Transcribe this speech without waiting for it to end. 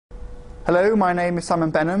Hello, my name is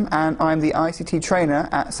Simon Benham and I'm the ICT trainer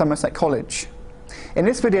at Somerset College. In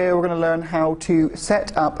this video we're going to learn how to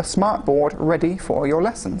set up a smartboard ready for your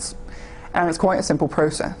lessons. And it's quite a simple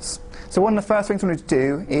process. So one of the first things we need to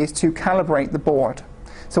do is to calibrate the board.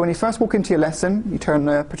 So when you first walk into your lesson, you turn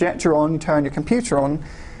the projector on, you turn your computer on.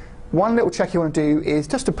 One little check you want to do is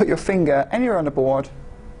just to put your finger anywhere on the board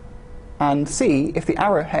and see if the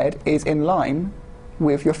arrowhead is in line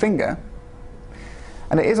with your finger.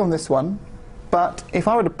 And it is on this one, but if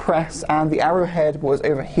I were to press and the arrowhead was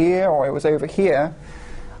over here or it was over here,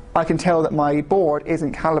 I can tell that my board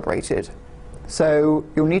isn't calibrated. So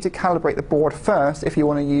you'll need to calibrate the board first if you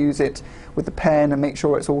want to use it with the pen and make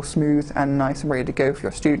sure it's all smooth and nice and ready to go for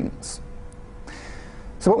your students.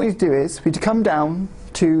 So what we need to do is we need to come down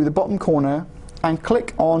to the bottom corner and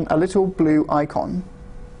click on a little blue icon.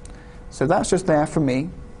 So that's just there for me.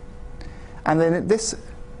 And then this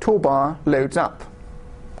toolbar loads up.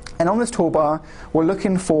 And on this toolbar, we're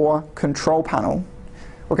looking for Control Panel.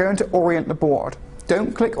 We're going to orient the board.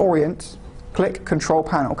 Don't click Orient, click Control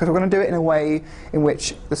Panel, because we're going to do it in a way in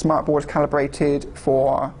which the smartboard is calibrated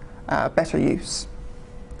for better use.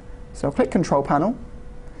 So I'll click Control Panel,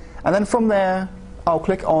 and then from there, I'll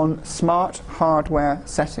click on Smart Hardware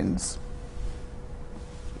Settings.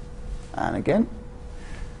 And again.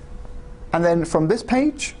 And then from this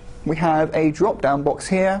page, we have a drop-down box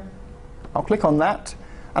here. I'll click on that.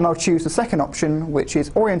 And I'll choose the second option, which is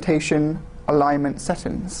Orientation Alignment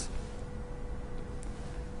Settings.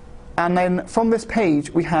 And then from this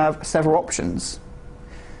page we have several options.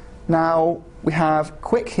 Now we have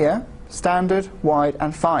Quick here, Standard, Wide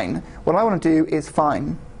and Fine. What I want to do is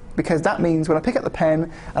Fine, because that means when I pick up the pen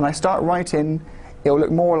and I start writing, it will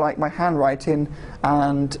look more like my handwriting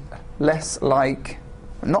and less like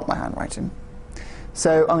not my handwriting.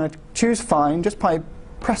 So I'm going to choose Fine just by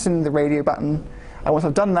pressing the radio button. And once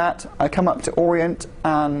I've done that, I come up to Orient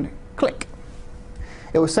and click.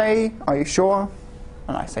 It will say, "Are you sure?"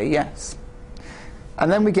 And I say yes.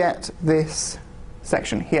 And then we get this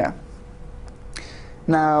section here.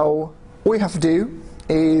 Now, all you have to do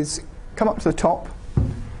is come up to the top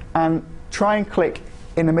and try and click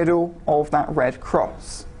in the middle of that red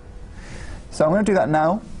cross. So I'm going to do that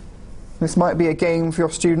now. This might be a game for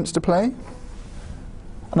your students to play. And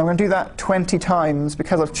I'm going to do that 20 times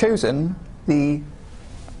because I've chosen the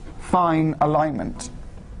fine alignment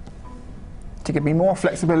to give me more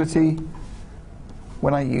flexibility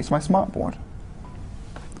when I use my smartboard.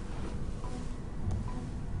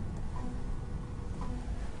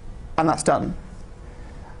 And that's done.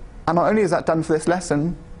 And not only is that done for this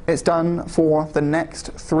lesson, it's done for the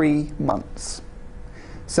next 3 months.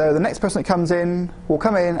 So the next person that comes in will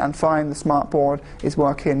come in and find the smartboard is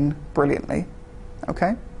working brilliantly.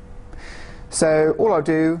 Okay? So all I'll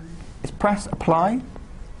do is press Apply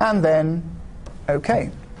and then OK.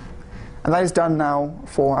 And that is done now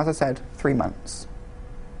for, as I said, 3 months.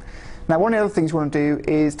 Now one of the other things you want to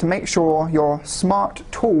do is to make sure your smart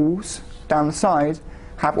tools down the side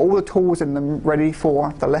have all the tools in them ready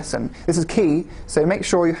for the lesson. This is key, so make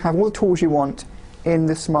sure you have all the tools you want in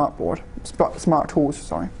this smartboard. Smart tools,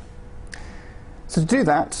 sorry. So to do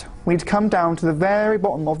that, we need to come down to the very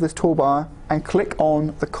bottom of this toolbar and click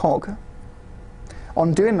on the cog.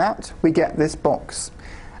 On doing that, we get this box.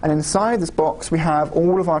 And inside this box, we have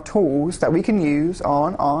all of our tools that we can use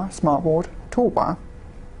on our smartboard toolbar.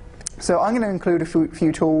 So I'm going to include a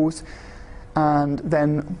few tools, and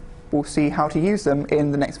then we'll see how to use them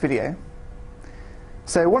in the next video.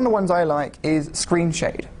 So one of the ones I like is Screen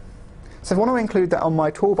Shade. So if I want to include that on my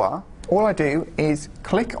toolbar, all I do is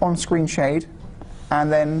click on Screen Shade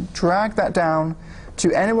and then drag that down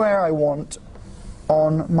to anywhere I want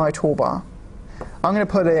on my toolbar. I'm going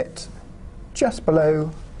to put it just below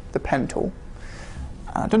the pen tool.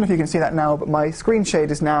 I don't know if you can see that now, but my Screen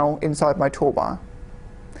Shade is now inside my toolbar.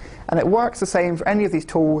 And it works the same for any of these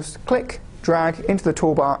tools. Click, drag into the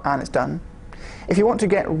toolbar, and it's done. If you want to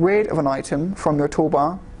get rid of an item from your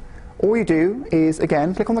toolbar, all you do is,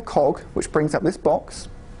 again, click on the cog, which brings up this box,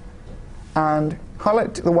 and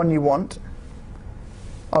highlight the one you want.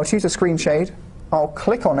 I'll choose a Screen Shade, I'll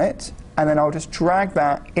click on it, and then I'll just drag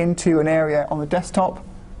that into an area on the desktop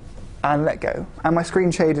and let go. And my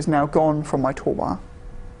Screen Shade is now gone from my toolbar.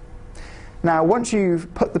 Now once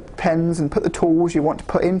you've put the pens and put the tools you want to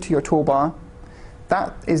put into your toolbar,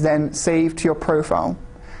 that is then saved to your profile.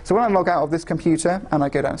 So when I log out of this computer and I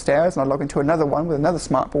go downstairs and I log into another one with another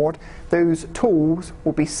smartboard, those tools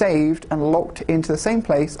will be saved and locked into the same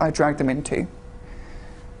place I dragged them into.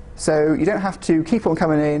 So you don't have to keep on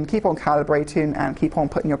coming in, keep on calibrating and keep on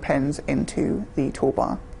putting your pens into the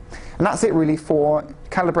toolbar. And that's it really for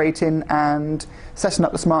calibrating and setting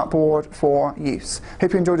up the smartboard for use.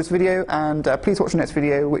 Hope you enjoyed this video, and please watch the next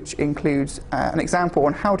video, which includes an example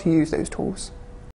on how to use those tools.